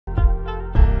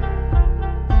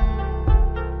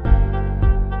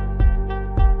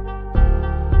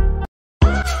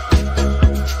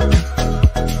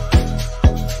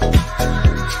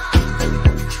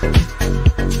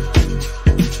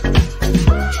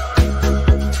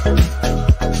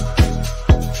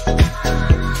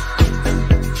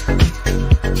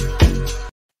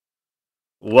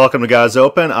Welcome to God is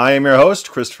Open. I am your host,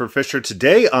 Christopher Fisher.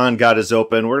 Today on God is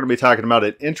Open, we're going to be talking about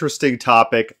an interesting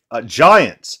topic,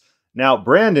 giants. Now,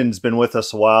 Brandon's been with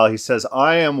us a while. He says,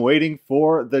 I am waiting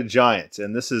for the giants.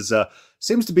 And this is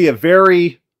seems to be a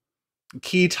very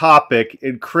key topic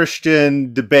in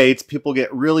Christian debates. People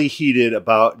get really heated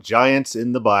about giants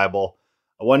in the Bible.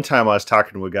 One time I was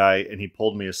talking to a guy, and he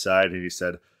pulled me aside, and he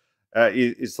said,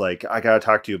 he's like, I got to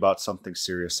talk to you about something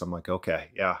serious. I'm like,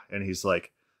 okay, yeah. And he's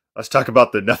like, let's talk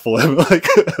about the Nephilim.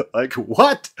 like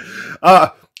what?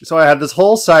 So I had this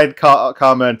whole side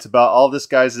comment about all this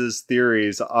guy's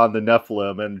theories on the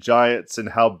Nephilim and giants and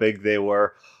how big they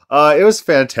were. It was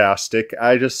fantastic.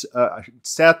 I just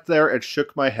sat there and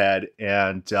shook my head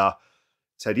and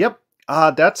said, yep,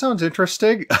 that sounds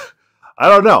interesting. I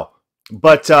don't know.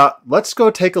 But let's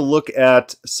go take a look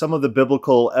at some of the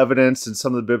biblical evidence and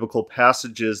some of the biblical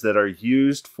passages that are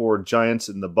used for giants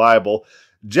in the Bible.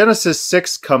 Genesis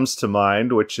 6 comes to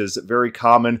mind, which is very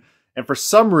common. And for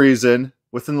some reason,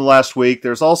 within the last week,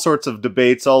 there's all sorts of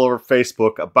debates all over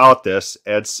Facebook about this.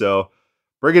 And so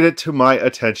bringing it to my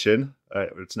attention,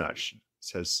 it's not, it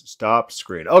says stop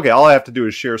screen. Okay, all I have to do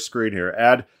is share screen here.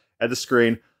 Add the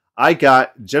screen. I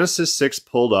got Genesis 6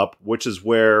 pulled up, which is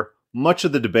where much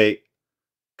of the debate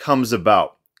comes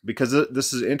about. Because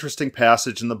this is an interesting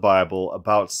passage in the Bible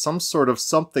about some sort of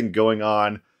something going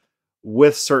on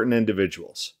with certain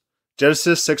individuals.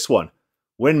 Genesis 6:1.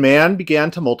 When man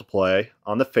began to multiply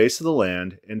on the face of the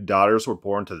land, and daughters were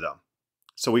born to them.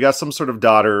 So we got some sort of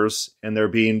daughters, and they're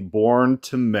being born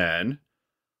to men.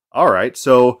 All right,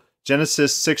 so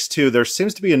Genesis 6:2, there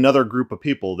seems to be another group of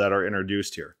people that are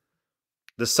introduced here.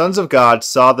 The sons of God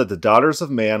saw that the daughters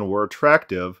of man were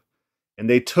attractive, and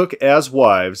they took as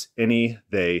wives any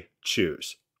they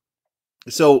choose.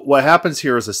 So what happens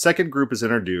here is a second group is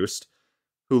introduced,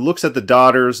 who looks at the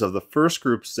daughters of the first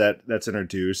groups that's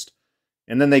introduced,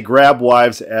 and then they grab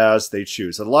wives as they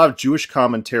choose. A lot of Jewish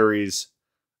commentaries,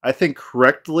 I think,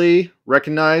 correctly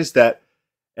recognize that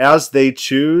as they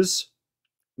choose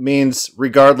means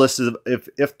regardless of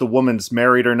if the woman's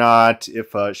married or not,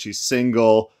 if she's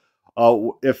single,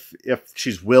 if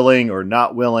she's willing or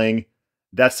not willing.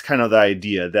 That's kind of the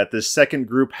idea, that this second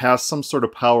group has some sort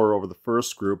of power over the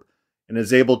first group and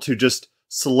is able to just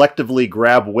selectively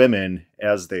grab women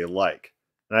as they like.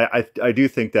 And I do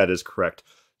think that is correct.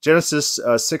 Genesis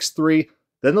 6:3,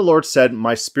 then the Lord said,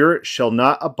 my spirit shall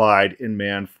not abide in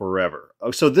man forever.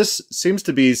 So this seems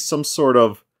to be some sort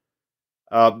of,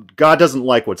 God doesn't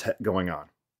like what's going on.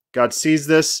 God sees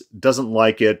this, doesn't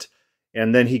like it,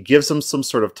 and then he gives him some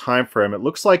sort of time frame. It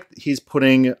looks like he's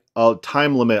putting a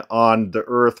time limit on the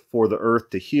earth for the earth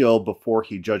to heal before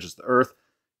he judges the earth.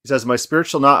 He says, my spirit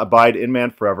shall not abide in man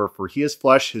forever, for he is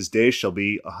flesh, his days shall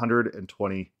be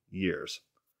 120 years.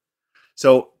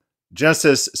 So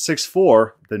Genesis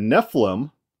 6:4, the Nephilim.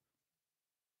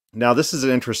 Now this is an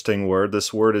interesting word.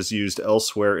 This word is used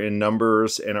elsewhere in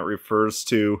Numbers, and it refers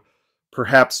to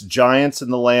perhaps giants in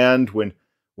the land when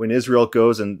Israel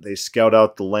goes and they scout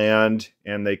out the land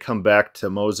and they come back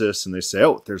to Moses and they say,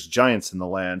 oh, there's giants in the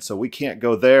land, so we can't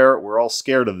go there. We're all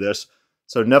scared of this.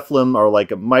 So Nephilim are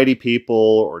like a mighty people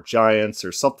or giants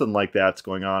or something like that's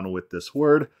going on with this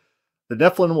word. The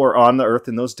Nephilim were on the earth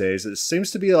in those days. It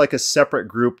seems to be like a separate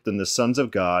group than the sons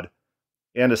of God,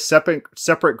 and a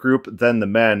separate group than the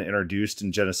men introduced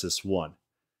in Genesis 1.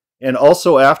 And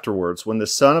also afterwards, when the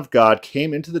Son of God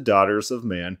came into the daughters of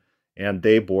man, and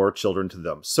they bore children to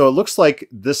them. So it looks like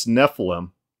this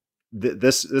Nephilim,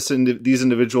 these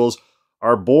individuals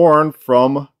are born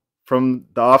from the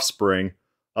offspring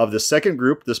of the second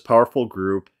group, this powerful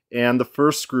group, and the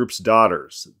first group's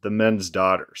daughters, the men's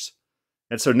daughters.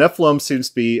 And so Nephilim seems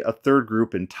to be a third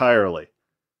group entirely.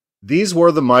 These were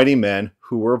the mighty men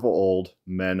who were of old,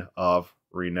 men of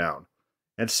renown.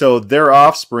 And so their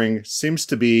offspring seems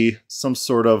to be some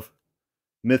sort of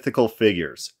mythical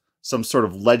figures, some sort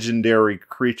of legendary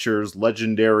creatures,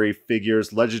 legendary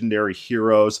figures, legendary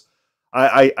heroes.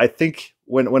 I think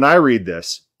when I read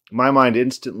this, my mind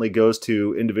instantly goes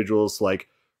to individuals like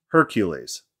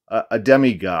Hercules, a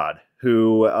demigod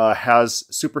who has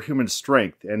superhuman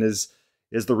strength and is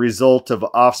the result of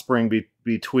offspring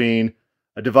between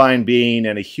a divine being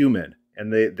and a human.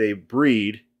 And they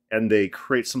breed and they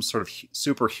create some sort of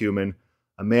superhuman,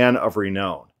 a man of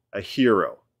renown, a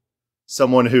hero,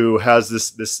 someone who has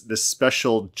this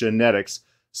special genetics,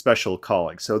 special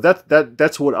calling. So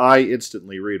that's what I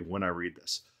instantly read when I read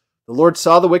this. The Lord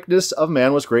saw the wickedness of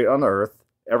man was great on the earth.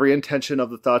 Every intention of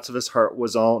the thoughts of his heart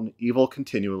was on evil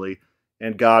continually,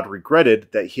 and God regretted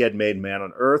that he had made man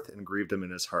on earth and grieved him in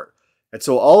his heart. And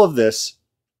so all of this,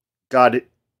 God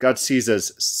sees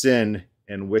as sin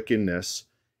and wickedness,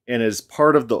 and is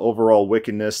part of the overall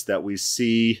wickedness that we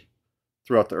see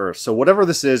throughout the earth. So whatever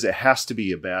this is, it has to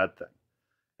be a bad thing.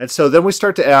 And so then we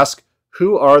start to ask,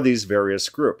 who are these various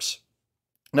groups?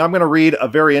 Now I'm going to read a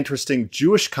very interesting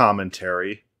Jewish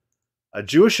commentary, a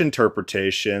Jewish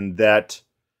interpretation that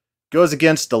goes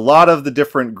against a lot of the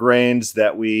different grains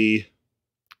that we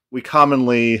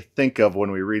commonly think of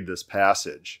when we read this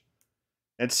passage.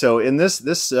 And so in this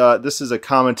is a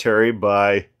commentary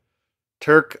by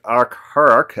Turk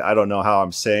Akhark. I don't know how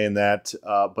I'm saying that,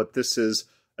 but this is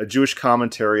a Jewish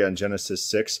commentary on Genesis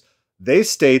 6. They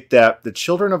state that the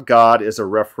children of God is a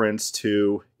reference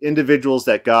to individuals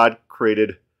that God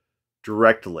created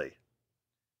directly.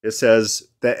 It says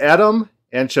that Adam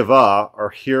and Chava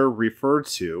are here referred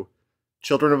to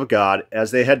children of God as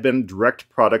they had been direct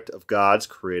product of God's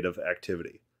creative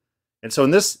activity. And so in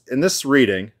this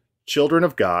reading, children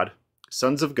of God,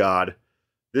 sons of God,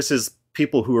 this is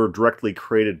people who are directly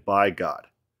created by God.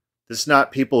 This is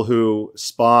not people who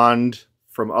spawned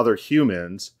from other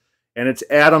humans, and it's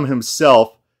Adam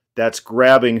himself that's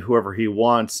grabbing whoever he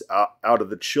wants out of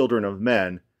the children of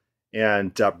men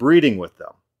and breeding with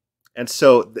them. And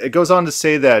so it goes on to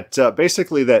say that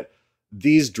basically that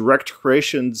these direct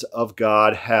creations of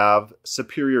God have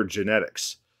superior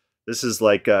genetics. This is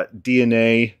like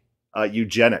DNA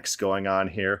eugenics going on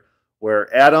here,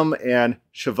 where Adam and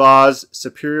Chava's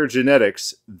superior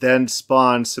genetics then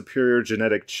spawn superior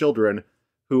genetic children,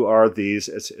 who are these,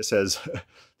 it says,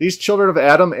 these children of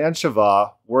Adam and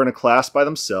Chava were in a class by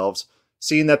themselves,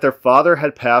 seeing that their father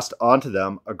had passed on to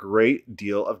them a great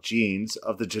deal of genes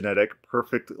of the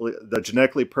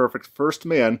genetically perfect first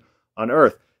man on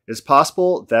earth. It is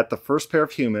possible that the first pair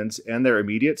of humans and their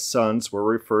immediate sons were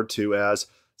referred to as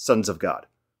sons of God,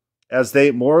 as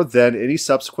they, more than any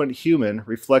subsequent human,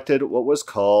 reflected what was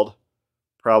called,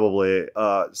 probably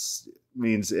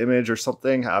means image or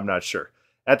something, I'm not sure,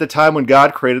 at the time when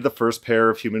God created the first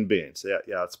pair of human beings.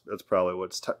 Yeah, that's probably what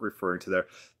it's referring to there.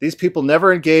 These people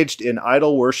never engaged in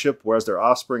idol worship, whereas their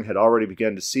offspring had already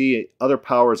begun to see other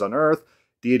powers on earth,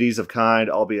 deities of kind,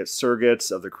 albeit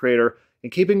surrogates of the Creator. In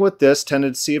keeping with this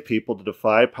tendency of people to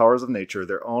defy powers of nature,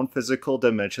 their own physical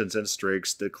dimensions and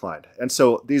strengths declined. And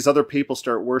so these other people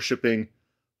start worshiping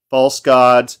false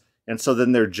gods, and so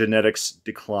then their genetics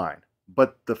decline.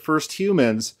 But the first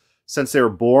humans, since they were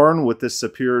born with this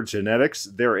superior genetics,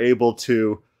 they're able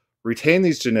to retain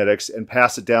these genetics and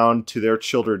pass it down to their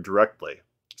children directly.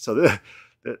 So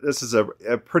this is a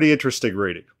pretty interesting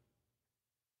reading.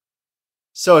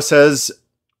 So it says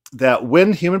that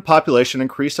when human population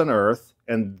increased on Earth,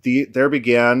 and there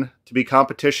began to be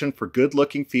competition for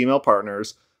good-looking female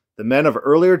partners, the men of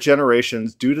earlier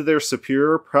generations, due to their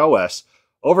superior prowess,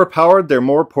 overpowered their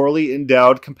more poorly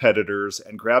endowed competitors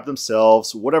and grabbed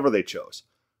themselves whatever they chose.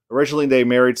 Originally, they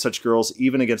married such girls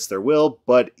even against their will,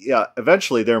 but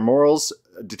eventually their morals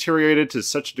deteriorated to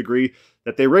such a degree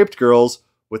that they raped girls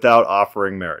without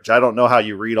offering marriage. I don't know how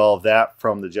you read all of that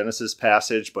from the Genesis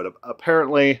passage, but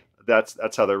apparently that's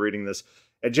how they're reading this.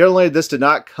 And generally, this did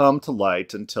not come to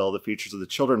light until the features of the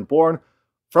children born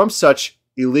from such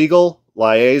illegal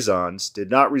liaisons did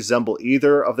not resemble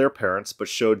either of their parents, but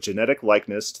showed genetic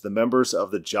likeness to the members of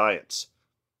the giants.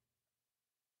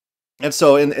 And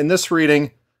so in this reading,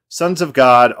 sons of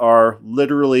God are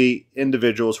literally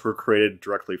individuals who are created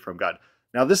directly from God.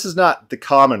 Now, this is not the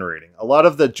common reading. A lot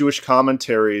of the Jewish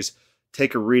commentaries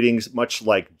take a reading much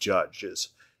like Judges.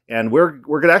 And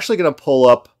we're actually going to pull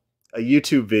up a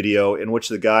YouTube video in which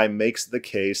the guy makes the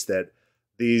case that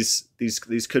these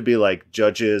could be like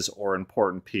judges or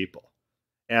important people.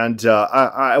 And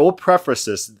I will preface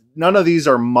this. None of these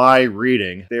are my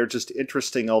reading. They're just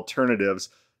interesting alternatives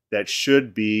that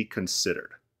should be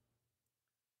considered.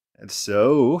 And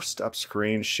so, stop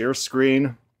screen, share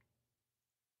screen.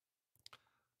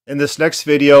 In this next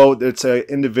video, it's an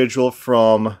individual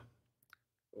from,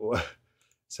 it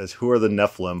says, who are the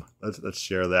Nephilim? Let's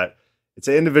share that. It's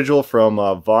an individual from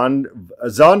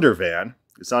Zondervan.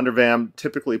 Zondervan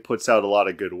typically puts out a lot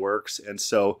of good works, and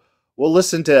so we'll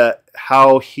listen to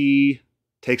how he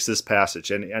takes this passage,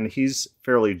 and he's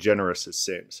fairly generous, it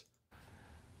seems.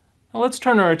 Now let's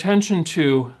turn our attention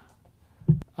to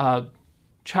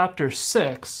chapter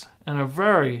 6 and a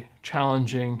very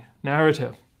challenging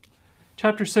narrative.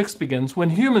 Chapter 6 begins,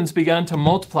 when humans began to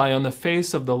multiply on the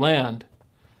face of the land,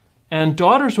 and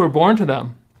daughters were born to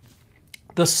them.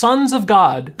 The sons of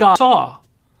God saw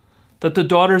that the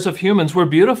daughters of humans were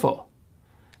beautiful,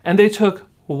 and they took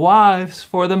wives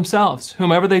for themselves,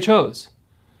 whomever they chose.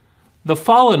 The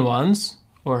fallen ones,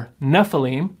 or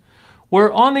Nephilim,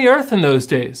 were on the earth in those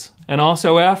days, and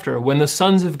also after, when the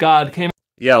sons of God came.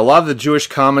 Yeah, a lot of the Jewish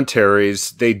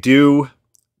commentaries, they do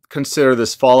consider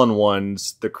this fallen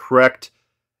ones the correct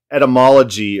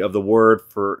etymology of the word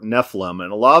for Nephilim.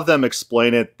 And a lot of them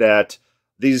explain it that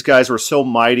these guys were so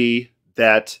mighty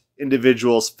that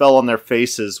individuals fell on their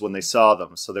faces when they saw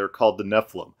them. So they were called the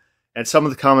Nephilim. And some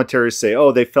of the commentaries say,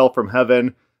 oh, they fell from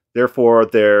heaven, therefore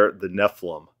they're the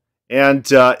Nephilim. And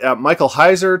Michael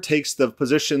Heiser takes the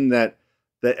position that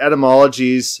the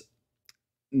etymology's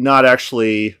not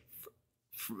actually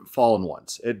fallen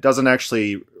ones. It doesn't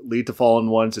actually lead to fallen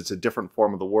ones. It's a different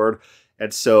form of the word.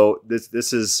 And so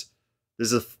this is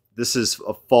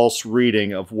a false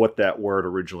reading of what that word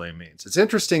originally means. It's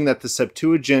interesting that the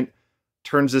Septuagint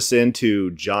turns this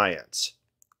into giants.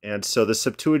 And so the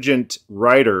Septuagint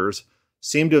writers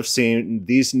seem to have seen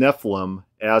these Nephilim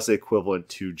as equivalent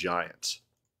to giants.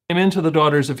 Came into the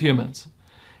daughters of humans,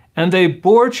 and they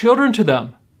bore children to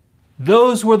them.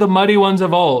 Those were the mighty ones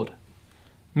of old,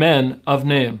 men of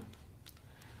name.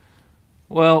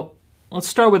 Well, let's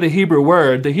start with the Hebrew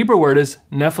word. The Hebrew word is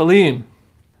Nephilim.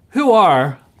 Who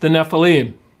are the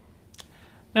Nephilim?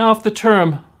 Now, if the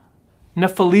term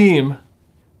Nephilim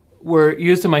were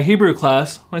used in my Hebrew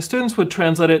class, my students would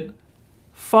translate it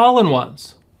fallen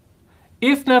ones.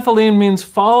 If Nephilim means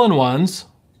fallen ones,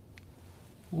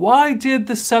 why did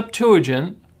the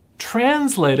Septuagint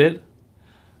translate it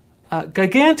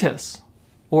gigantes,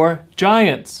 or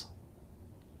giants?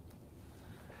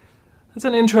 That's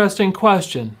an interesting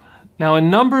question. Now in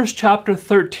Numbers chapter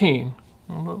 13,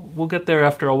 we'll get there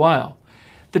after a while,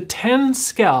 the 10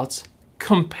 scouts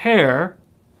compare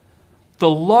the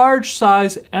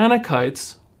large-size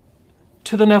Anakites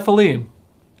to the Nephilim.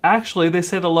 Actually, they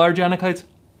say the large Anakites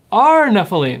are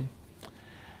Nephilim.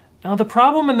 Now the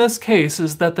problem in this case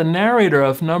is that the narrator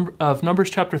of Numbers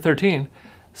chapter 13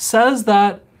 says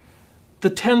that the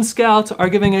 10 scouts are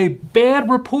giving a bad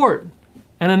report.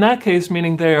 And in that case,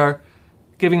 meaning they are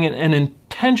giving an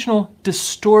intentional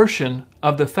distortion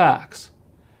of the facts.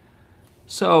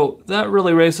 So that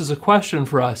really raises a question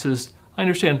for us, is I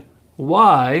understand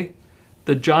why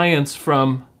the giants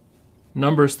from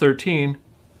Numbers 13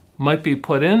 might be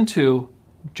put into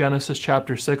Genesis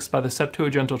chapter 6 by the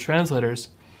Septuagintal translators,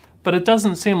 but it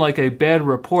doesn't seem like a bad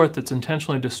report that's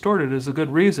intentionally distorted is a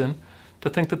good reason to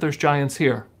think that there's giants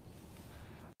here.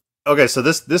 Okay, so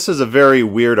this is a very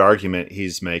weird argument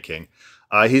he's making.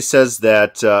 He says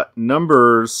that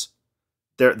Numbers,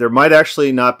 there might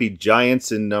actually not be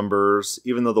giants in Numbers,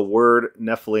 even though the word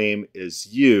Nephilim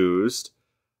is used.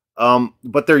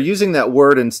 But they're using that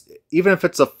word, and even if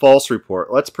it's a false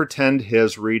report, let's pretend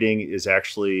his reading is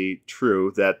actually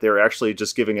true, that they're actually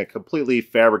just giving a completely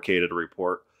fabricated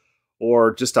report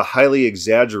or just a highly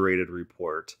exaggerated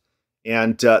report.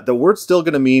 And the word's still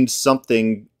going to mean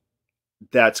something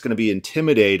that's going to be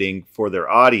intimidating for their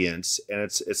audience, and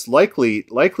it's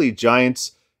likely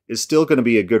giants is still going to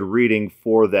be a good reading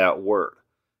for that word.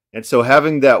 And so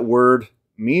having that word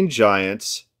mean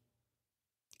giants,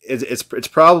 it's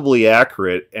probably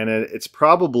accurate, and it's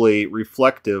probably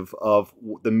reflective of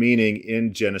the meaning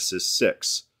in Genesis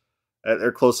 6.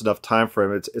 They're close enough time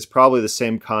frame. It's probably the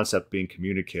same concept being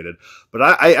communicated. But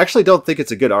I actually don't think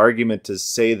it's a good argument to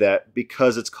say that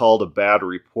because it's called a bad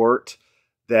report,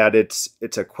 that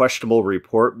it's a questionable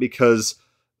report, because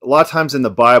a lot of times in the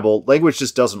Bible, language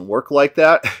just doesn't work like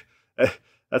that.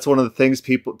 That's one of the things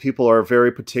people are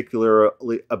very particular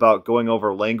about, going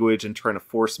over language and trying to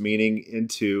force meaning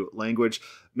into language.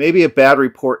 Maybe a bad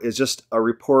report is just a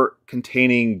report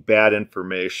containing bad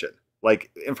information,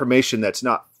 like information that's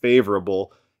not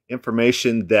favorable,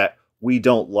 information that we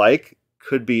don't like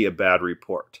could be a bad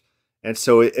report. And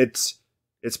so it's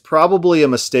probably a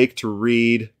mistake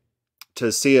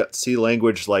to see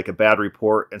language like a bad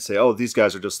report and say, oh, these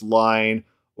guys are just lying,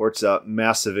 or it's a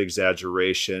massive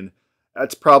exaggeration.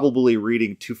 That's probably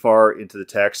reading too far into the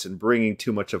text and bringing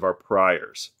too much of our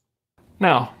priors.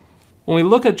 Now, when we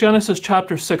look at Genesis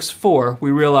chapter 6:4, we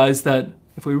realize that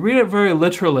if we read it very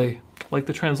literally, like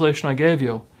the translation I gave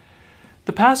you,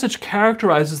 the passage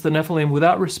characterizes the Nephilim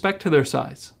without respect to their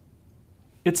size.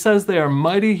 It says they are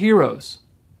mighty heroes,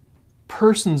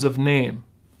 persons of name.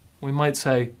 We might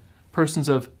say persons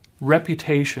of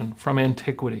reputation from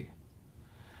antiquity.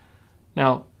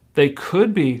 Now, they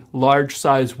could be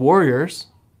large-sized warriors,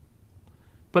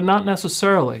 but not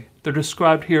necessarily. They're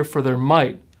described here for their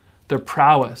might, their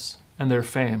prowess, and their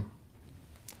fame.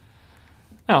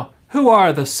 Now, who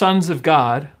are the sons of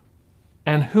God,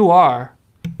 and who are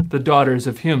the daughters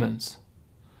of humans?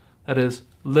 That is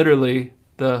literally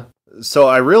the... So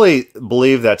I really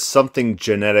believe that something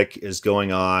genetic is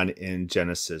going on in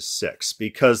Genesis 6,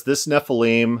 because this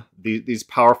Nephilim, these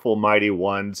powerful, mighty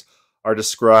ones, are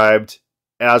described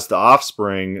as the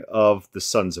offspring of the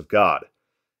sons of God.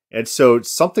 And so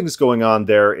something's going on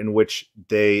there in which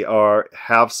they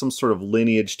have some sort of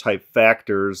lineage type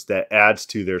factors that adds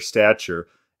to their stature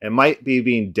and might be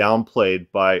being downplayed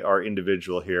by our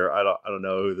individual here. I don't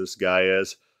know who this guy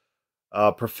is.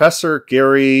 Professor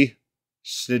Gary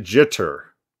Snijiter.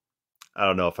 I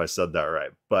don't know if I said that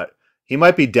right, but he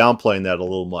might be downplaying that a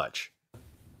little much.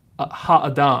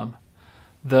 Ha-Adam,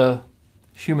 the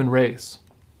human race.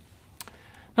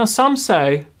 Now, some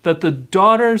say that the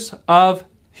daughters of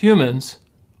humans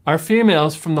are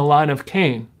females from the line of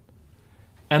Cain,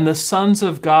 and the sons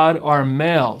of God are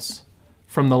males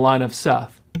from the line of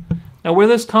Seth. Now, where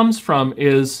this comes from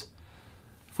is,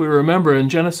 if we remember in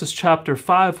Genesis chapter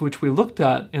 5, which we looked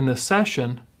at in this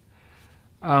session,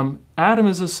 Adam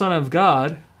is a son of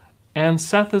God, and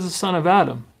Seth is a son of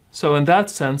Adam. So in that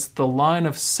sense, the line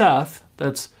of Seth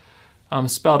that's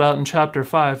spelled out in chapter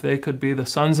 5, they could be the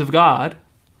sons of God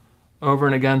over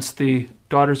and against the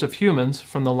daughters of humans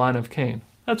from the line of Cain.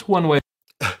 That's one way.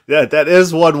 Yeah, that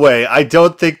is one way. I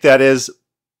don't think that is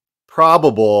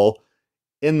probable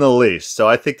in the least. So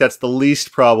I think that's the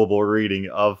least probable reading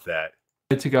of that.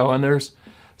 To go, and there's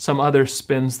some other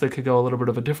spins that could go a little bit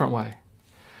of a different way.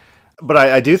 But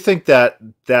I do think that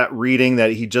reading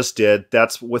that he just did,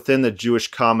 that's within the Jewish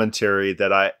commentary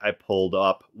that I pulled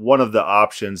up. One of the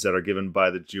options that are given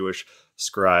by the Jewish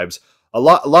scribes. A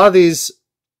lot of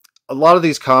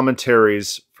these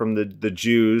commentaries from the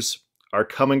Jews are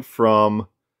coming from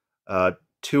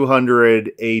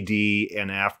 200 AD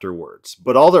and afterwards.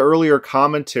 But all the earlier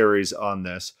commentaries on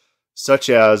this, such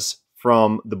as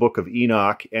from the book of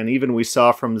Enoch, and even we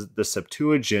saw from the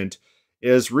Septuagint,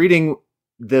 is reading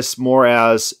this more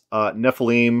as a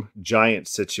Nephilim giant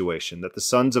situation, that the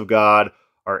sons of God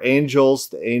are angels.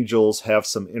 The angels have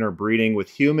some interbreeding with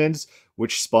humans,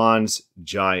 which spawns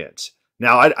giants.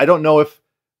 Now, I don't know if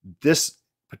this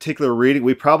particular reading,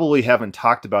 we probably haven't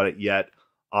talked about it yet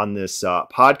on this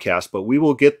podcast, but we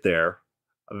will get there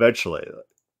eventually.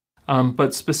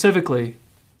 But specifically,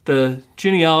 the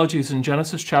genealogies in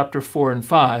Genesis chapter 4 and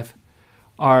 5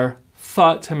 are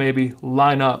thought to maybe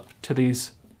line up to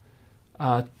these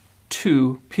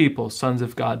two people, sons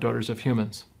of God, daughters of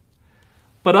humans.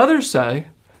 But others say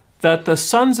that the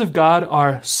sons of God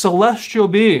are celestial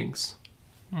beings.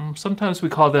 Sometimes we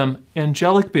call them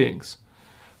angelic beings.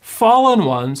 Fallen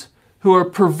ones who are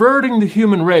perverting the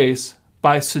human race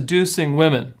by seducing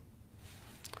women.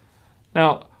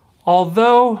 Now,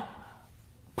 although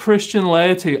Christian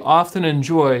laity often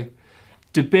enjoy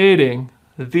debating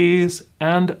these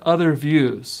and other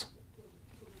views,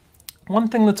 one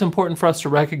thing that's important for us to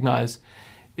recognize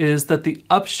is that the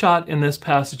upshot in this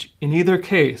passage, in either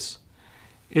case,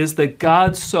 is that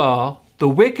God saw the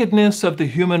wickedness of the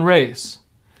human race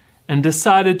and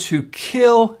decided to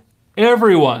kill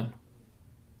everyone.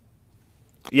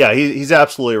 Yeah, he's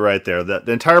absolutely right there.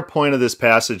 The entire point of this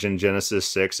passage in Genesis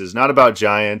 6 is not about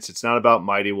giants. It's not about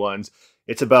mighty ones.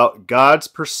 It's about God's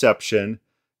perception,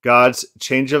 God's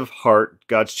change of heart,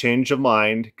 God's change of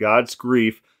mind, God's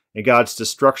grief, and God's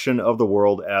destruction of the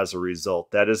world as a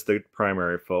result. That is the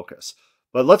primary focus.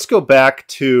 But let's go back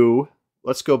to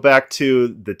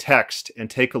the text and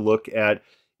take a look at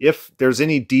if there's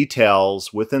any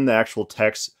details within the actual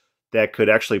text that could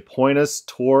actually point us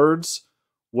towards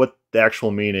what the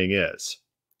actual meaning is.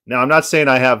 Now, I'm not saying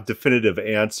I have definitive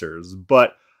answers,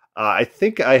 but I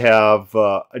think I have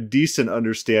a decent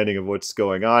understanding of what's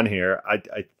going on here.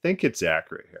 I think it's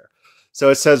accurate here. So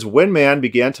it says, when man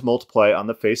began to multiply on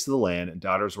the face of the land and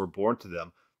daughters were born to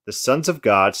them, the sons of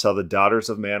God saw the daughters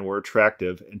of man were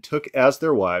attractive and took as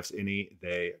their wives any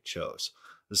they chose.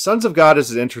 The sons of God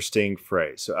is an interesting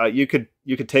phrase. You could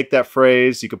take that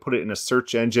phrase, you could put it in a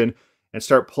search engine and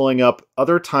start pulling up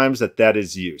other times that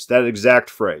is used, that exact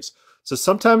phrase. So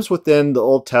sometimes within the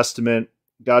Old Testament,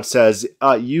 God says,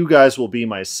 you guys will be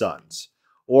my sons.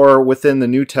 Or within the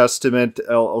New Testament,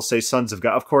 I'll say sons of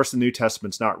God. Of course, the New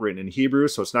Testament's not written in Hebrew,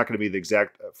 so it's not going to be the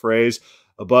exact phrase.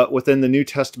 But within the New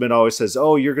Testament, it always says,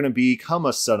 oh, you're going to become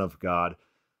a son of God.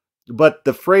 But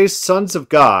the phrase sons of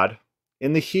God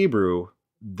in the Hebrew,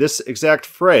 this exact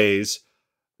phrase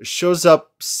shows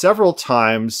up several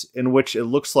times in which it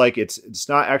looks like it's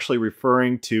not actually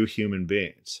referring to human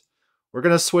beings. We're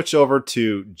going to switch over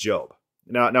to Job.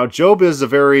 Now Job is a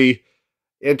very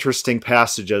interesting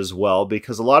passage as well,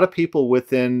 because a lot of people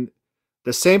within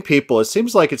the same people, it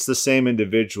seems like it's the same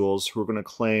individuals who are going to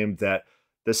claim that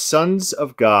the sons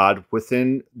of God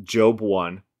within Job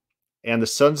 1 and the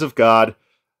sons of God,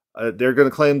 they're going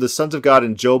to claim the sons of God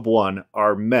in Job 1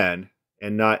 are men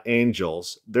and not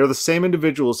angels. They're the same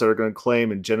individuals that are going to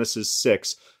claim in Genesis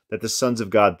 6 that the sons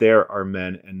of God there are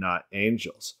men and not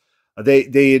angels.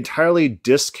 They entirely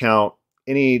discount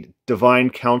any divine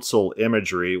council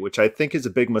imagery, which I think is a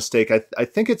big mistake. I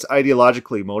think it's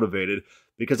ideologically motivated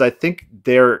because I think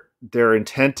their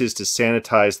intent is to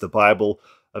sanitize the Bible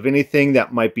of anything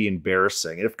that might be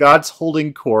embarrassing. If God's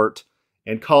holding court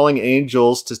and calling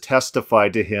angels to testify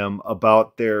to him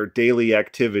about their daily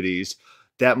activities,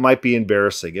 that might be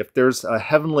embarrassing. If there's a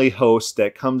heavenly host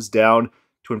that comes down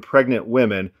to impregnate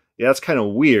women, yeah, that's kind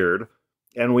of weird.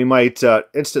 And we might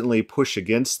instantly push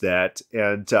against that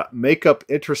and make up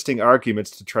interesting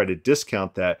arguments to try to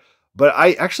discount that. But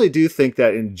I actually do think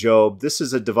that in Job, this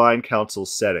is a divine council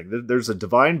setting. There's a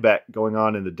divine bet going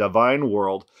on in the divine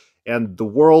world, and the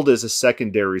world is a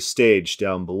secondary stage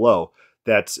down below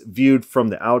that's viewed from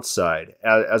the outside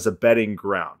as a betting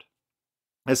ground.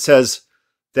 It says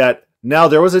that now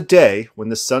there was a day when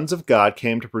the sons of God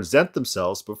came to present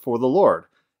themselves before the Lord,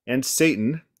 and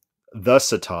Satan, the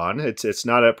Satan, it's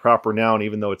not a proper noun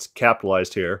even though it's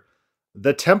capitalized here,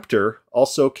 the tempter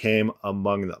also came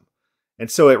among them. And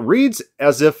so it reads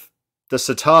as if the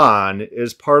Satan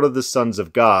is part of the sons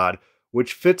of God,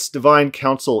 which fits divine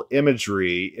council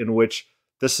imagery in which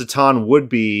the Satan would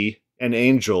be an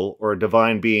angel or a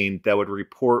divine being that would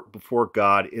report before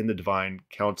God in the divine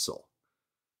council.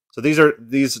 So these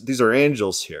are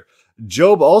angels here.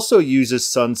 Job also uses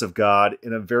sons of God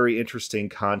in a very interesting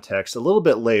context a little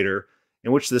bit later,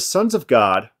 in which the sons of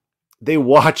God, they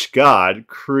watch God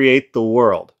create the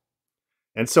world.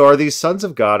 And so are these sons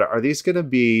of God, are these going to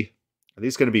be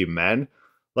men?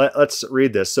 Let's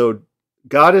read this. So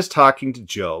God is talking to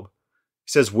Job.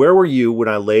 He says, "Where were you when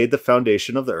I laid the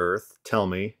foundation of the earth? Tell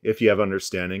me, if you have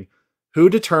understanding. Who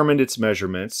determined its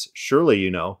measurements? Surely you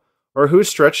know. Or who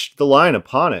stretched the line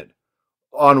upon it?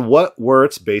 On what were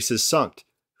its bases sunk?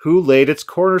 Who laid its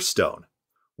cornerstone?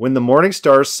 When the morning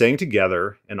stars sang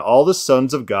together, and all the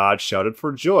sons of God shouted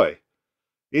for joy."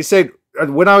 He said,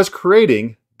 when I was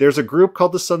creating, there's a group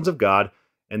called the sons of God,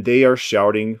 and they are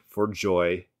shouting for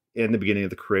joy in the beginning of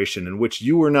the creation, in which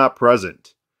you were not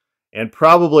present. And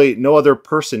probably no other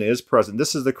person is present.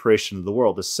 This is the creation of the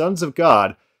world. The sons of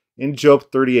God in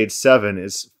Job 38:7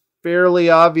 is fairly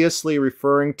obviously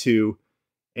referring to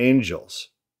angels.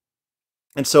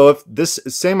 And so if this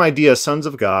same idea, sons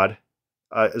of God,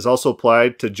 is also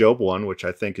applied to Job 1, which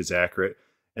I think is accurate,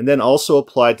 and then also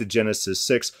applied to Genesis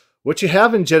 6, what you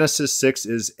have in Genesis 6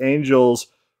 is angels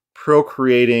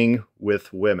procreating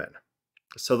with women.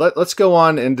 So let's go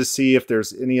on and to see if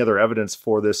there's any other evidence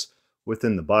for this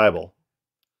within the Bible.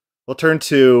 We'll turn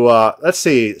to, let's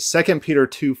see, 2 Peter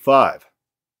 2:5.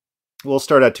 We'll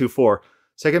start at 2:4.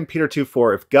 2 Peter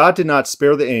 2:4, "If God did not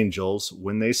spare the angels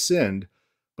when they sinned,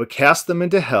 but cast them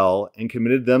into hell and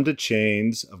committed them to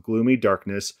chains of gloomy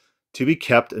darkness to be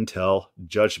kept until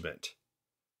judgment."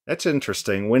 That's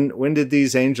interesting. When did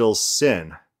these angels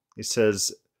sin? He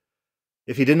says,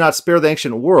 "If he did not spare the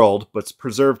ancient world, but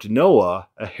preserved Noah,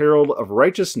 a herald of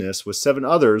righteousness, with 7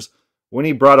 others, when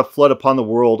he brought a flood upon the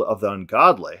world of the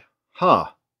ungodly."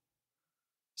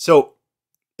 So,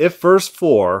 if verse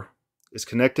 4 is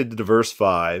connected to verse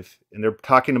 5, and they're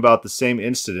talking about the same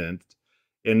incident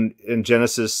in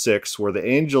Genesis 6, where the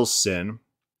angels sin,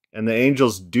 and the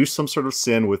angels do some sort of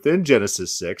sin within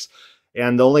Genesis 6,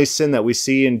 and the only sin that we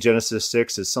see in Genesis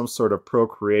 6 is some sort of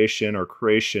procreation or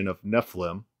creation of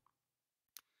Nephilim.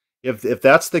 If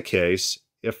that's the case,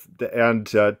 and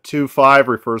 2:5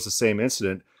 refers to the same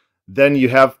incident, then you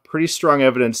have pretty strong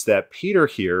evidence that Peter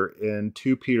here in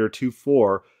 2 Peter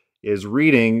 2:4 is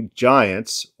reading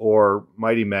giants or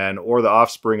mighty men or the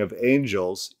offspring of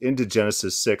angels into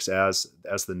Genesis 6 as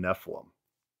the Nephilim.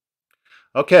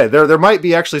 Okay, there might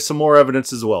be actually some more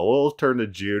evidence as well. We'll turn to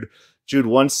Jude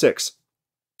 1:6.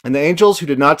 "And the angels who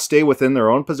did not stay within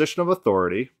their own position of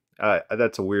authority,"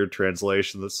 that's a weird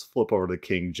translation. Let's flip over to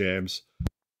King James.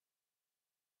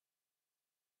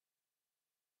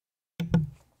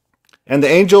 "And the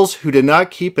angels who did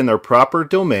not keep in their proper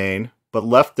domain, but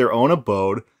left their own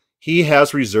abode, he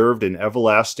has reserved in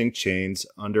everlasting chains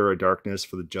under a darkness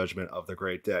for the judgment of the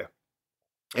great day."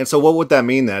 And so what would that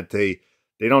mean, that they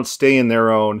don't stay in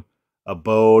their own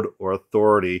abode or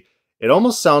authority? It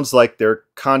almost sounds like they're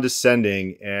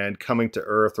condescending and coming to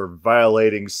earth or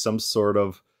violating some sort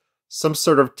of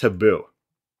taboo,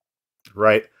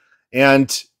 right?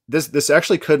 And this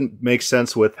actually couldn't make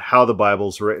sense with how the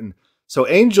Bible's written. So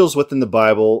angels within the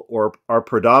Bible are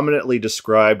predominantly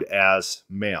described as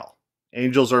male.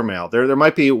 Angels are male. There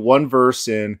might be one verse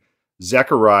in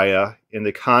Zechariah in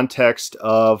the context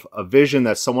of a vision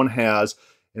that someone has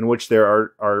in which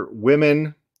there are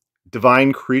women,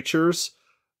 divine creatures,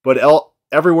 but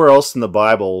everywhere else in the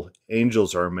Bible,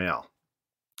 angels are male.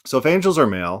 So if angels are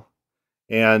male,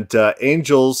 And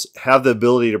angels have the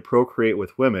ability to procreate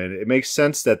with women. It makes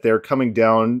sense that they're coming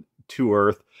down to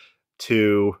earth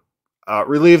to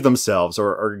relieve themselves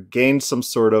or gain some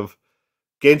sort of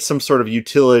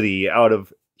utility out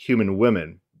of human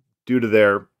women due to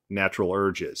their natural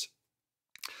urges.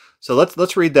 So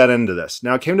let's read that into this.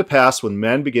 Now it came to pass when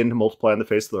men began to multiply on the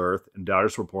face of the earth, and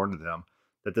daughters were born to them,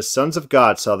 that the sons of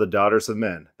God saw the daughters of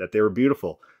men, that they were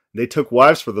beautiful. And they took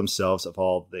wives for themselves of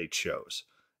all they chose.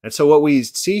 And so what we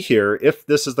see here, if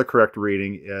this is the correct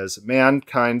reading, is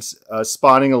mankind's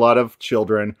spawning a lot of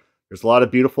children. There's a lot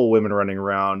of beautiful women running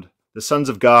around. The sons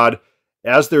of God,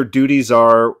 as their duties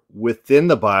are within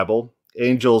the Bible,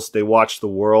 angels, they watch the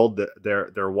world.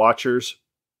 They're watchers.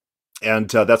 And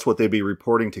that's what they'd be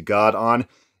reporting to God on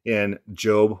in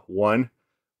Job 1.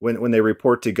 When they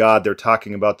report to God, they're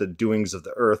talking about the doings of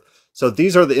the earth. So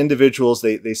these are the individuals,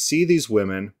 they see these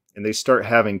women, and they start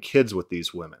having kids with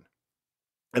these women.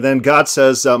 And then God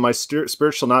says, my spirit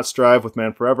shall not strive with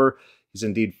man forever. He's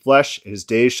indeed flesh. His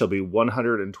days shall be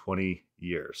 120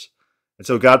 years. And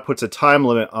so God puts a time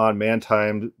limit on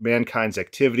mankind's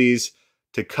activities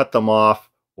to cut them off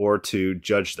or to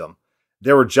judge them.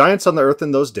 There were giants on the earth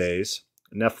in those days,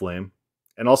 Nephilim,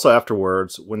 and also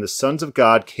afterwards, when the sons of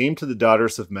God came to the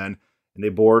daughters of men, and they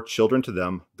bore children to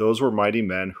them. Those were mighty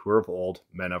men who were of old,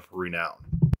 men of renown.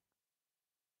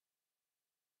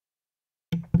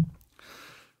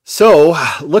 So,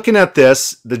 looking at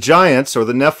this, the giants, or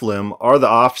the Nephilim, are the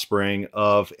offspring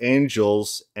of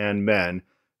angels and men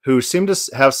who seem to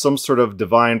have some sort of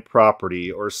divine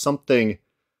property or something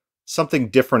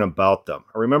different about them.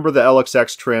 Remember, the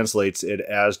LXX translates it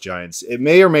as giants. It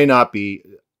may or may not be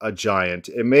a giant.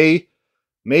 It may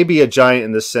be a giant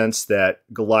in the sense that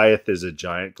Goliath is a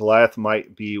giant. Goliath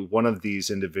might be one of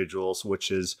these individuals,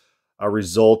 which is a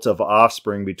result of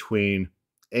offspring between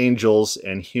angels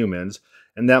and humans.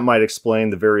 And that might explain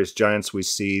the various giants we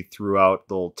see throughout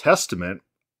the Old Testament.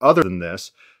 Other than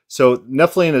this, so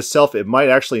Nephilim itself, it might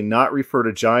actually not refer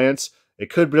to giants. It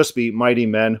could just be mighty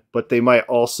men, but they might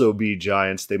also be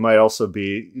giants. They might also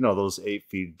be, those 8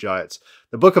 feet giants.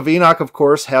 The Book of Enoch, of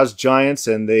course, has giants,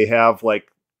 and they have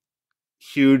like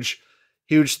huge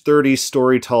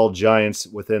 30-story tall giants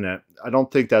within it. I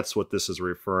don't think that's what this is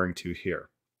referring to here.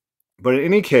 But in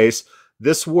any case,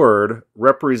 this word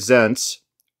represents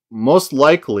most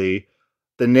likely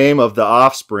the name of the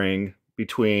offspring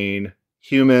between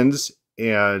humans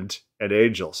and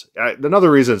angels.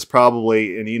 Another reason it's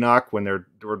probably in Enoch when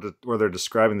they're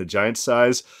describing the giant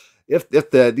size. If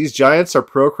these giants are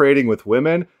procreating with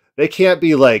women, they can't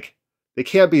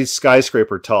be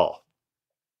skyscraper tall.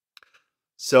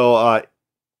 So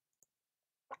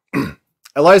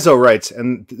Elizo writes,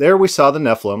 and there we saw the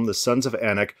Nephilim, the sons of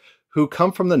Anak, who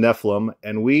come from the Nephilim,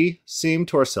 and we seem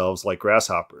to ourselves like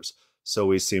grasshoppers, so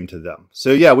we seem to them.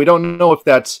 So yeah, we don't know if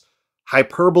that's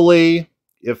hyperbole,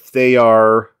 if they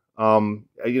are,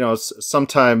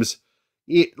 sometimes,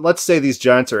 let's say these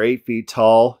giants are 8 feet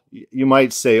tall. You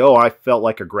might say, oh, I felt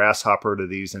like a grasshopper to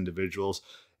these individuals.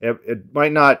 It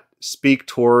might not speak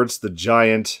towards the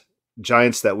giants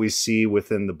that we see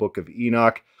within the Book of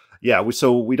Enoch. Yeah,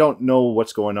 so we don't know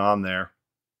what's going on there.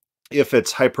 If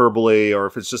it's hyperbole or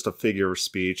if it's just a figure of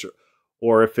speech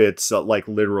or if it's like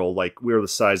literal, like we're the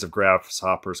size of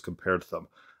grasshoppers compared to them.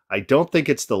 I don't think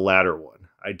it's the latter one.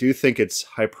 I do think it's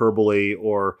hyperbole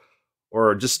or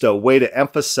just a way to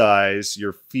emphasize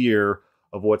your fear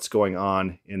of what's going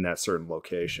on in that certain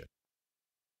location.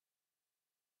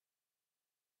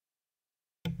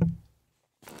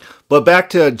 But back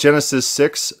to Genesis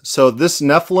 6. So this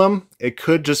Nephilim, it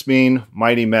could just mean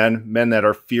mighty men that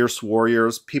are fierce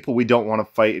warriors, people we don't want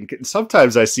to fight. And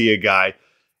sometimes I see a guy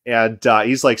and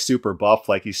he's like super buff,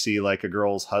 like you see like a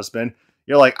girl's husband.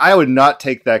 You're like, I would not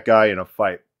take that guy in a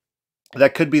fight.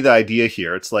 That could be the idea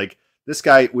here. It's like this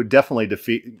guy would definitely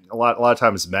defeat a lot of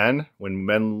times men. When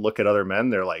men look at other men,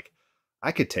 they're like,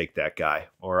 I could take that guy,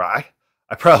 or I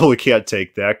probably can't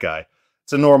take that guy.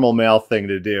 It's a normal male thing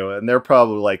to do. And they're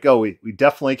probably like, oh, we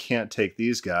definitely can't take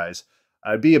these guys.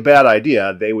 It'd be a bad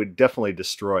idea. They would definitely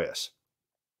destroy us.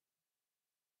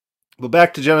 But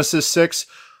back to Genesis 6.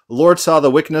 The Lord saw the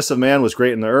wickedness of man was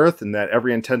great in the earth, and that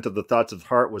every intent of the thoughts of the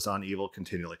heart was on evil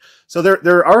continually. So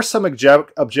there are some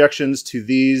objections to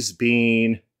these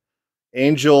being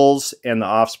angels and the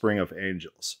offspring of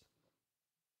angels.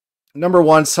 Number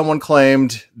one, someone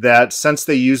claimed that since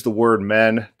they used the word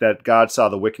men, that God saw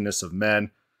the wickedness of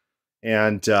men.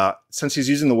 And since he's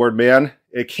using the word man,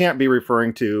 it can't be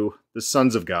referring to the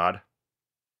sons of God.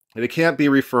 And it can't be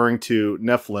referring to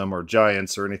Nephilim or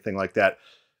giants or anything like that,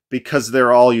 because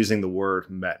they're all using the word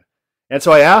men. And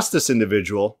so I asked this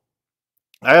individual,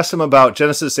 I asked him about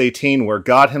Genesis 18, where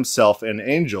God himself and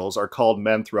angels are called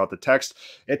men throughout the text.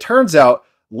 It turns out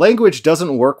language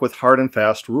doesn't work with hard and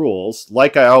fast rules.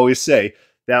 Like I always say,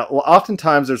 that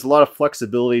oftentimes there's a lot of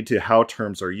flexibility to how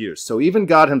terms are used. So even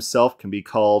God himself can be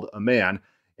called a man,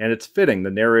 and it's fitting. The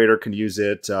narrator can use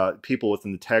it. People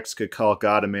within the text could call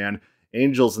God a man.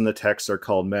 Angels in the text are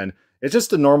called men. It's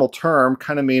just a normal term,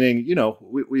 kind of meaning,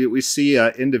 we see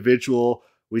an individual,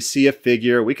 we see a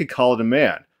figure, we could call it a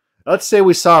man. Let's say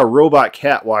we saw a robot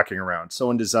cat walking around.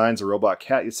 Someone designs a robot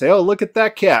cat. You say, oh, look at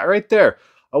that cat right there.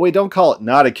 Oh, wait, don't call it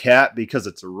not a cat because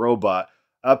it's a robot.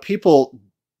 People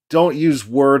don't use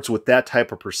words with that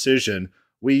type of precision.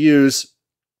 We use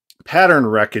pattern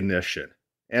recognition.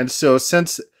 And so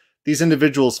since these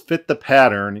individuals fit the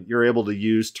pattern, you're able to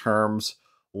use terms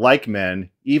like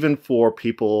men, even for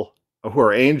people who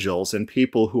are angels and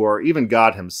people who are even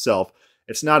God himself.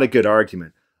 It's not a good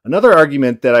argument. Another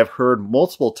argument that I've heard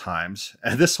multiple times,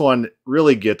 and this one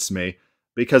really gets me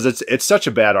because it's such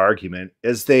a bad argument,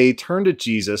 is they turn to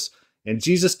Jesus and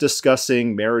Jesus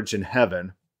discussing marriage in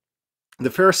heaven. The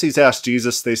Pharisees ask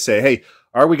Jesus, they say, hey,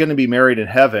 are we going to be married in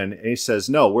heaven? And he says,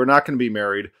 no, we're not going to be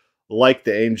married like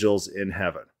the angels in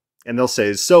heaven. And they'll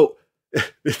say, so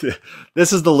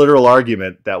this is the literal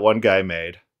argument that one guy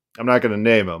made. I'm not going to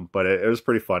name him, but it was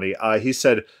pretty funny. He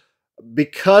said,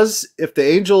 because if the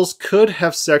angels could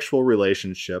have sexual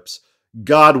relationships,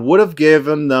 God would have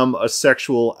given them a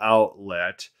sexual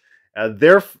outlet, and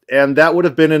that would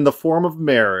have been in the form of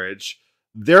marriage.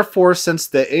 Therefore, since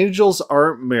the angels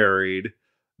aren't married,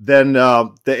 then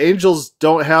the angels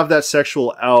don't have that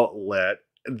sexual outlet.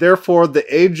 Therefore,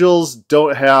 the angels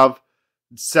don't have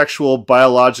sexual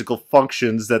biological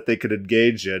functions that they could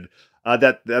engage in.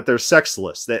 That they're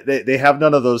sexless. They have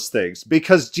none of those things.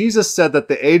 Because Jesus said that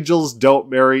the angels don't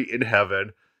marry in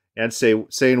heaven and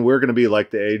saying we're going to be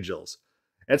like the angels.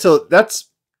 And so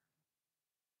that's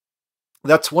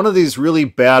one of these really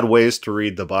bad ways to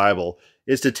read the Bible,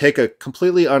 is to take a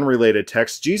completely unrelated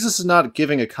text. Jesus is not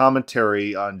giving a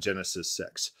commentary on Genesis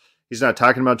 6. He's not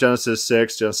talking about Genesis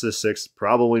 6. Genesis 6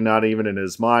 probably not even in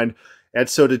his mind. And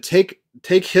so to take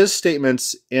his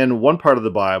statements in one part of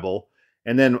the Bible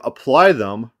and then apply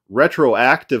them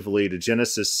retroactively to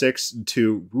Genesis 6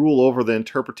 to rule over the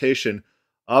interpretation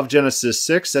of Genesis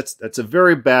 6, that's a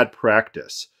very bad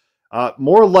practice.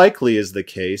 More likely is the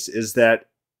case is that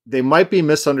they might be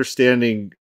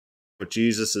misunderstanding what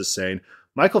Jesus is saying.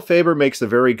 Michael Faber makes a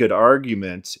very good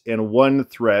argument in one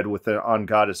thread on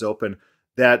God is Open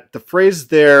that the phrase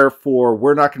there for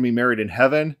we're not going to be married in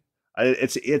heaven,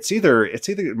 it's either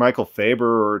Michael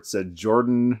Faber or it's a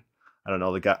Jordan, I don't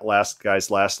know the guy's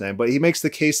last name, but he makes the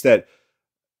case that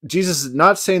Jesus is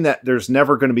not saying that there's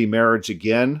never going to be marriage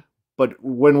again, but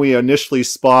when we initially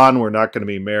spawn, we're not going to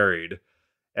be married.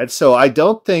 And so I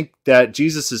don't think that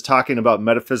Jesus is talking about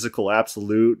metaphysical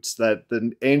absolutes, that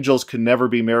the angels can never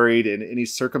be married in any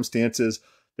circumstances.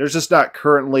 There's just not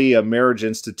currently a marriage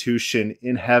institution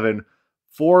in heaven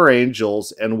for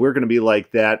angels, and we're going to be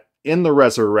like that in the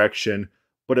resurrection,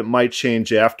 but it might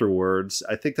change afterwards.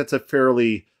 I think that's a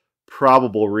fairly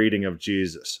probable reading of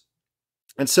Jesus.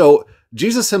 And so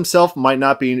Jesus himself might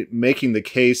not be making the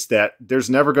case that there's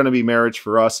never going to be marriage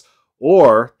for us,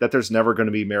 or that there's never going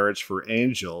to be marriage for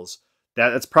angels.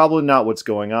 That's probably not what's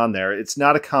going on there. It's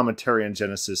not a commentary on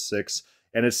Genesis 6,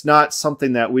 and it's not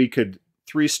something that we could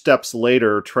 3 steps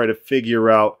later try to figure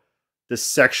out the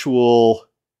sexual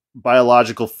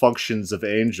biological functions of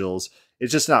angels.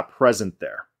 It's just not present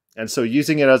there. And so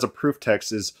using it as a proof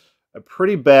text is a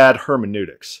pretty bad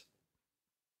hermeneutics.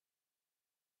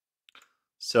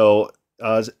 So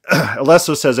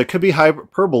Alesso says it could be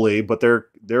hyperbole, but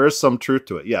there is some truth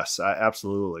to it. Yes,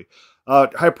 absolutely.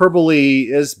 Hyperbole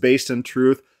is based in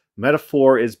truth.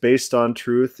 Metaphor is based on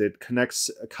truth. It connects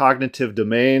cognitive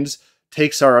domains,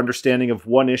 takes our understanding of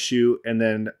one issue, and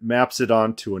then maps it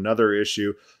onto another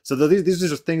issue. So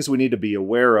these are things we need to be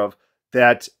aware of.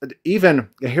 That even,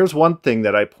 here's one thing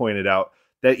that I pointed out,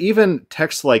 that even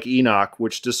texts like Enoch,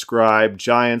 which describe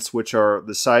giants which are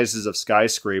the sizes of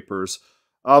skyscrapers,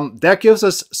 that gives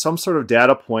us some sort of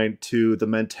data point to the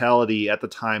mentality at the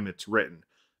time it's written.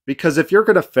 Because if you're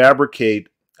going to fabricate,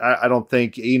 I don't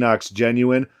think Enoch's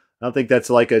genuine. I don't think that's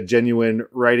like a genuine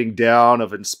writing down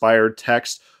of inspired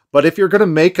text. But if you're going to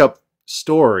make up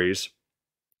stories,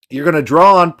 you're going to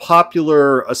draw on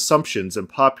popular assumptions and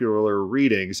popular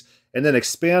readings and then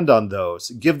expand on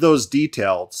those, give those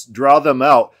details, draw them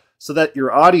out so that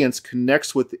your audience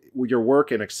connects with your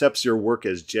work and accepts your work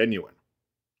as genuine.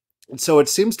 And so it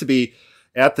seems to be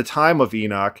at the time of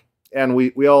Enoch, and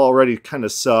we all already kind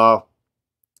of saw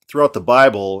throughout the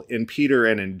Bible in Peter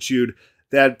and in Jude,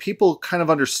 that people kind of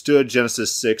understood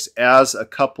Genesis 6 as a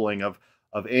coupling of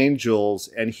angels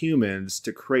and humans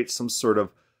to create some sort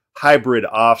of hybrid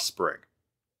offspring.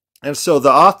 And so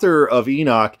the author of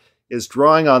Enoch is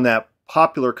drawing on that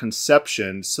popular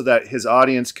conception so that his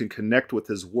audience can connect with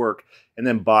his work and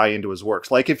then buy into his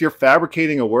works. Like if you're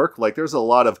fabricating a work, like there's a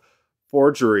lot of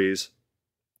forgeries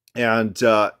and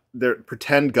there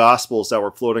pretend gospels that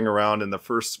were floating around in the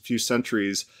first few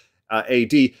centuries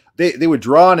AD. They would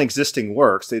draw on existing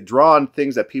works. They'd draw on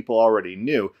things that people already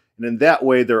knew. And in that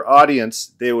way, their audience,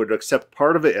 they would accept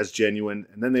part of it as genuine,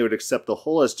 and then they would accept the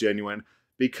whole as genuine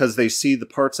because they see the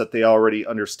parts that they already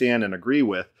understand and agree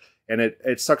with. And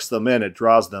it sucks them in, it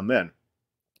draws them in.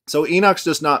 So Enoch's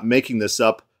just not making this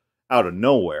up out of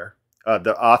nowhere,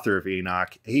 the author of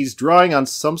Enoch. He's drawing on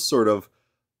some sort of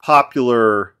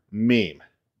popular meme,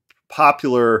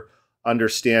 popular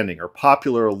understanding, or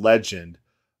popular legend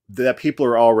that people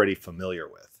are already familiar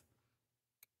with.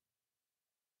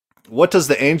 What does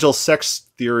the angel sex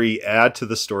theory add to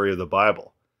the story of the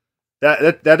Bible?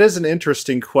 That is an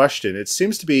interesting question. It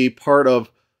seems to be part of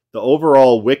the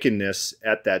overall wickedness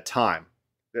at that time.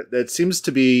 That seems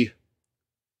to be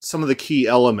some of the key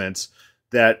elements,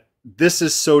 that this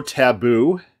is so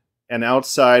taboo and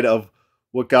outside of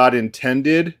what God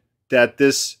intended that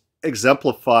this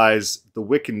exemplifies the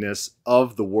wickedness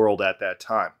of the world at that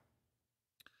time.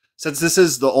 Since this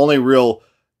is the only real,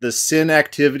 the sin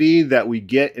activity that we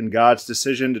get in God's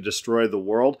decision to destroy the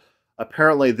world,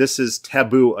 apparently this is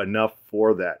taboo enough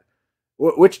for that.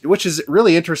 Which is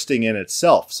really interesting in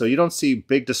itself. So you don't see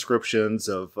big descriptions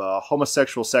of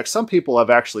homosexual sex. Some people have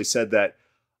actually said that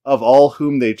of all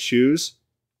whom they choose,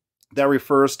 that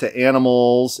refers to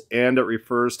animals and it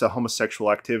refers to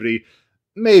homosexual activity.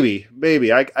 Maybe.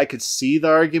 I could see the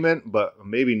argument, but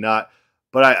maybe not.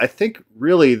 But I think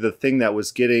really the thing that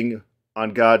was getting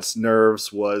on God's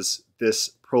nerves was this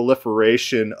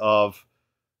proliferation of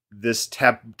this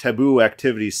taboo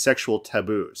activity, sexual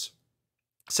taboos.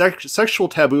 Sexual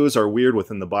taboos are weird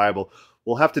within the Bible.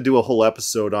 We'll have to do a whole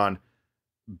episode on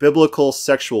biblical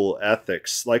sexual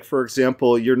ethics. Like, for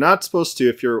example, you're not supposed to,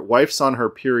 if your wife's on her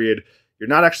period, you're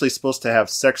not actually supposed to have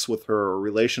sex with her or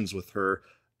relations with her.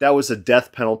 That was a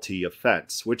death penalty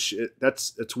offense, which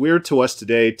it's weird to us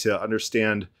today to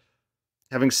understand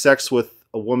having sex with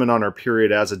a woman on her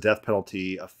period as a death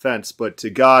penalty offense. But to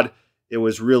God, that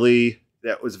was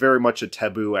very much a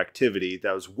taboo activity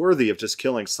that was worthy of just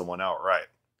killing someone outright.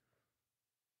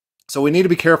 So we need to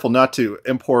be careful not to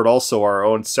import also our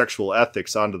own sexual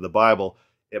ethics onto the Bible.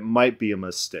 It might be a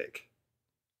mistake.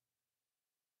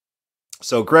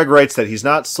 So Greg writes that he's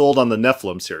not sold on the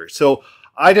Nephilim series. So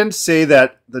I didn't say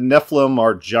that the Nephilim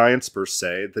are giants per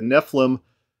se. The Nephilim,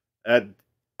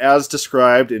 as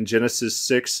described in Genesis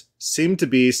 6, seem to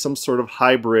be some sort of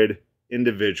hybrid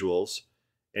individuals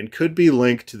and could be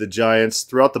linked to the giants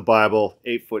throughout the Bible,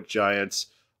 8-foot giants,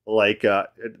 like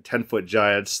 10-foot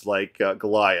giants like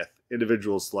Goliath,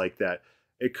 individuals like that.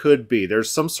 It could be. There's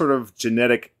some sort of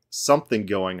genetic something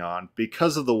going on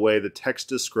because of the way the text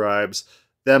describes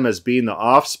them as being the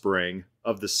offspring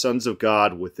of the sons of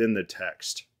God within the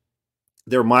text.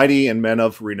 They're mighty and men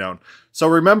of renown. So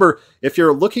remember, if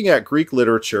you're looking at Greek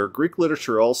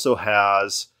literature also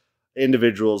has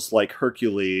individuals like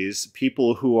Hercules,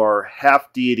 people who are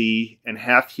half deity and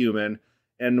half human,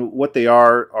 and what they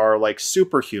are like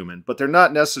superhuman, but they're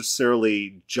not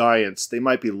necessarily giants. They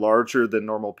might be larger than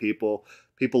normal people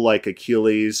like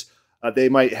Achilles. They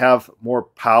might have more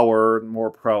power, more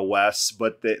prowess,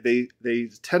 but they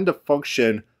tend to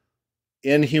function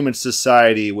in human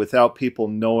society without people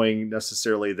knowing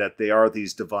necessarily that they are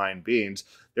these divine beings.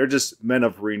 They're just men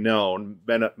of renown,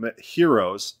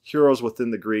 heroes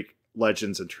within the Greek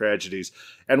legends and tragedies.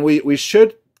 And we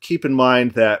should keep in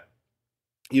mind that,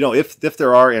 if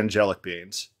there are angelic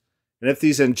beings, and if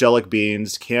these angelic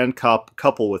beings can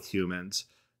couple with humans,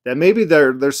 that maybe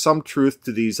there's some truth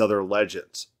to these other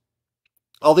legends.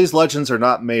 All these legends are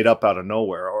not made up out of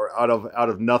nowhere or out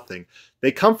of nothing.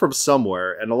 They come from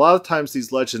somewhere, and a lot of times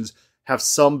these legends have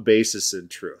some basis in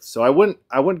truth. So I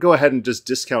wouldn't go ahead and just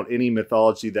discount any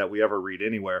mythology that we ever read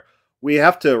anywhere. We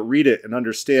have to read it and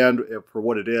understand it for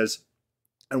what it is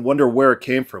and wonder where it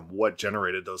came from, what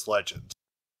generated those legends.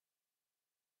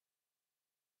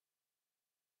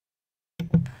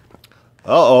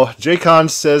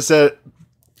 Jaycon says that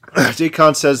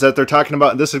they're talking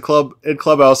about this in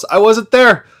Clubhouse. I wasn't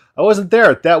there.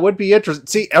 That would be interesting.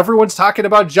 See, everyone's talking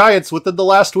about giants within the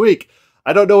last week.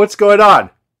 I don't know what's going on.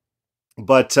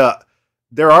 But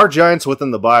there are giants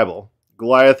within the Bible.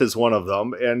 Goliath is one of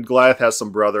them, and Goliath has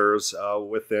some brothers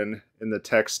in the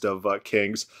text of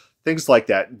Kings, things like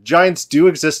that. Giants do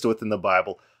exist within the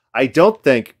Bible. I don't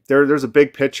think there's a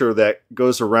big picture that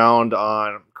goes around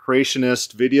on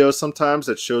creationist videos sometimes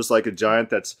that shows like a giant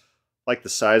that's like the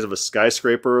size of a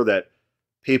skyscraper that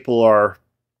people are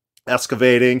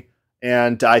excavating.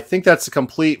 And I think that's a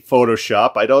complete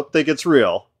Photoshop. I don't think it's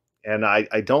real. And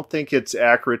I don't think it's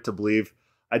accurate to believe.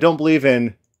 I don't believe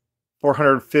in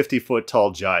 450-foot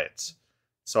tall giants.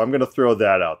 So I'm going to throw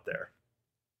that out there.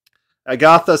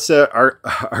 Agatha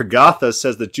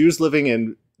says that Jews living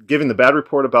in giving the bad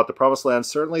report about the Promised Land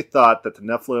certainly thought that the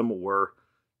Nephilim were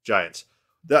giants.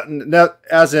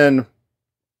 As in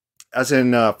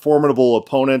formidable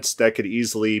opponents that could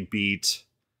easily beat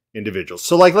individuals.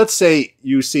 So, like, let's say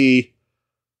you see,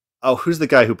 who's the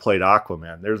guy who played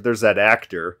Aquaman? There's that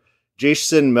actor,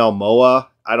 Jason Momoa.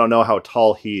 I don't know how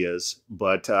tall he is,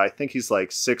 but I think he's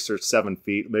like 6 or 7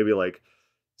 feet, maybe like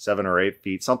 7 or 8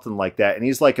 feet, something like that. And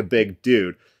he's like a big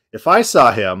dude. If I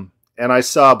saw him and I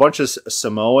saw a bunch of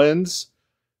Samoans,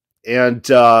 and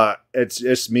it's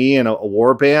just me and a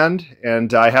war band,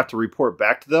 and I have to report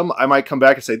back to them, I might come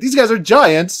back and say, these guys are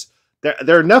giants.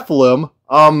 They're Nephilim.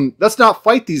 Let's not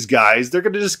fight these guys. They're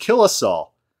going to just kill us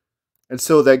all. And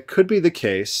so that could be the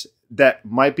case. That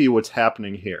might be what's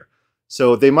happening here.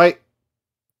 So they might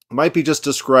be just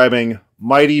describing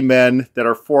mighty men that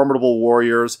are formidable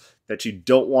warriors that you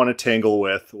don't want to tangle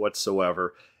with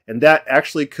whatsoever. And that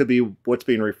actually could be what's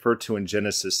being referred to in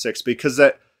Genesis 6, because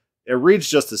it reads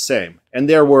just the same. And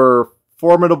there were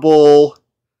formidable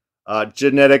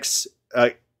genetics,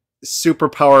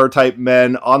 superpower type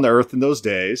men on the earth in those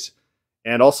days,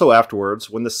 and also afterwards,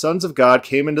 when the sons of God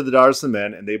came into the daughters of the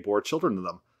men, and they bore children to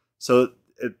them. So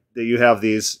you have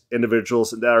these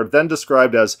individuals that are then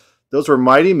described as, those were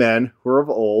mighty men who were of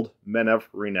old, men of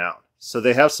renown. So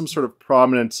they have some sort of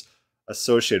prominence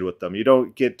associated with them. You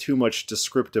don't get too much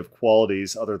descriptive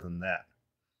qualities other than that.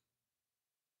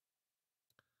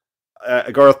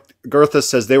 Gertha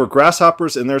says they were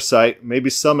grasshoppers in their sight, maybe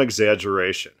some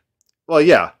exaggeration. Well,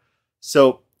 yeah.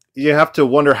 So you have to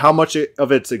wonder how much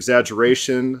of it's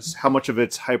exaggeration, how much of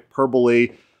it's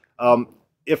hyperbole.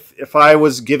 If I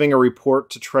was giving a report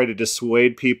to try to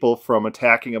dissuade people from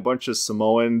attacking a bunch of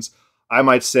Samoans, I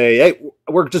might say, hey,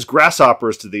 we're just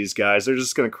grasshoppers to these guys. They're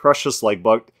just going to crush us like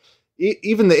bugs.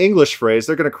 Even the English phrase,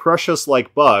 they're going to crush us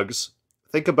like bugs.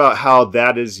 Think about how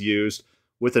that is used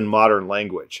within modern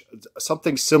language.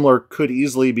 Something similar could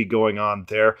easily be going on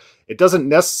there. It doesn't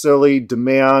necessarily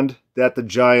demand that the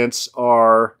giants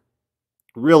are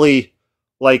really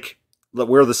like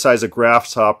we're the size of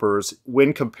grasshoppers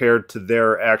when compared to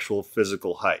their actual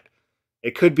physical height.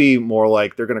 It could be more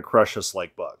like they're going to crush us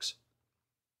like bugs.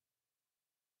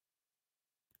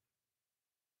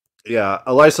 Yeah,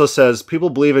 Eliso says,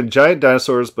 people believe in giant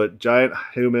dinosaurs, but giant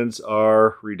humans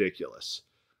are ridiculous.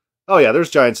 Oh yeah, there's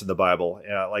giants in the Bible,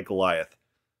 yeah, like Goliath.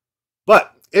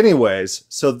 But anyways,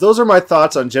 so those are my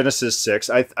thoughts on Genesis 6.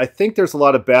 I think there's a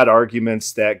lot of bad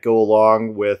arguments that go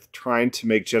along with trying to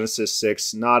make Genesis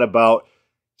 6 not about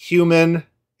human,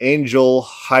 angel,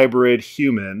 hybrid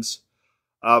humans.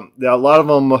 A lot of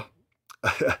them,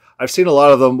 I've seen a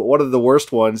lot of them. One of the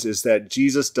worst ones is that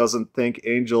Jesus doesn't think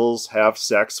angels have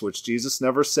sex, which Jesus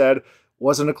never said,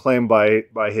 wasn't a claim by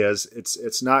his.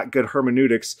 It's not good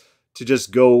hermeneutics to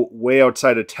just go way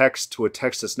outside a text to a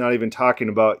text that's not even talking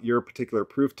about your particular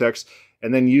proof text,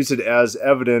 and then use it as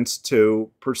evidence to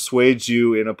persuade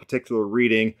you in a particular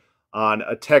reading on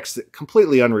a text,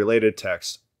 completely unrelated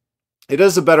text. It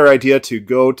is a better idea to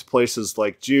go to places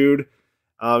like Jude,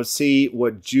 see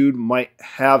what Jude might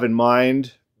have in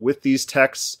mind with these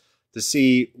texts, to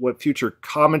see what future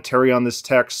commentary on this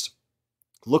text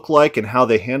look like and how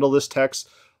they handle this text.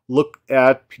 Look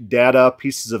at data,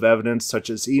 pieces of evidence such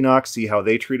as Enoch, see how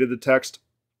they treated the text.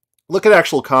 Look at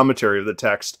actual commentary of the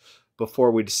text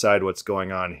before we decide what's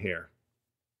going on here.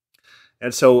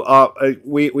 And so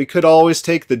we could always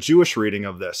take the Jewish reading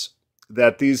of this,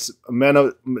 that these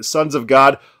sons of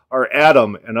God are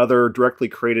Adam and other directly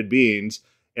created beings,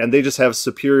 and they just have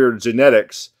superior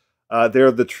genetics.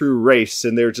 They're the true race,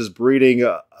 and they're just breeding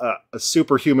a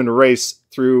superhuman race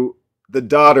through the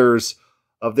daughters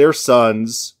of their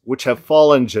sons, which have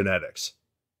fallen genetics.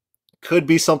 Could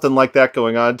be something like that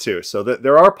going on too. So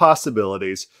there are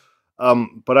possibilities,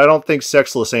 but I don't think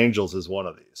sexless angels is one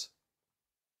of these.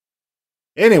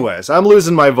 Anyways, I'm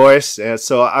losing my voice, and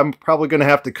so I'm probably going to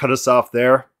have to cut us off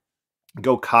there,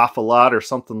 go cough a lot or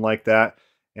something like that.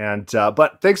 And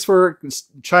but thanks for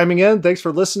chiming in, thanks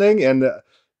for listening, and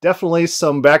definitely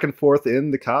some back and forth in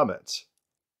the comments.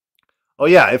 Oh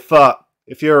yeah,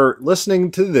 if you're listening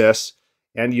to this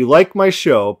and you like my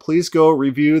show, please go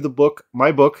review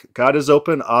my book, God is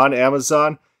Open, on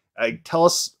Amazon. Tell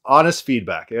us honest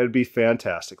feedback. It would be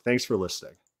fantastic. Thanks for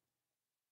listening.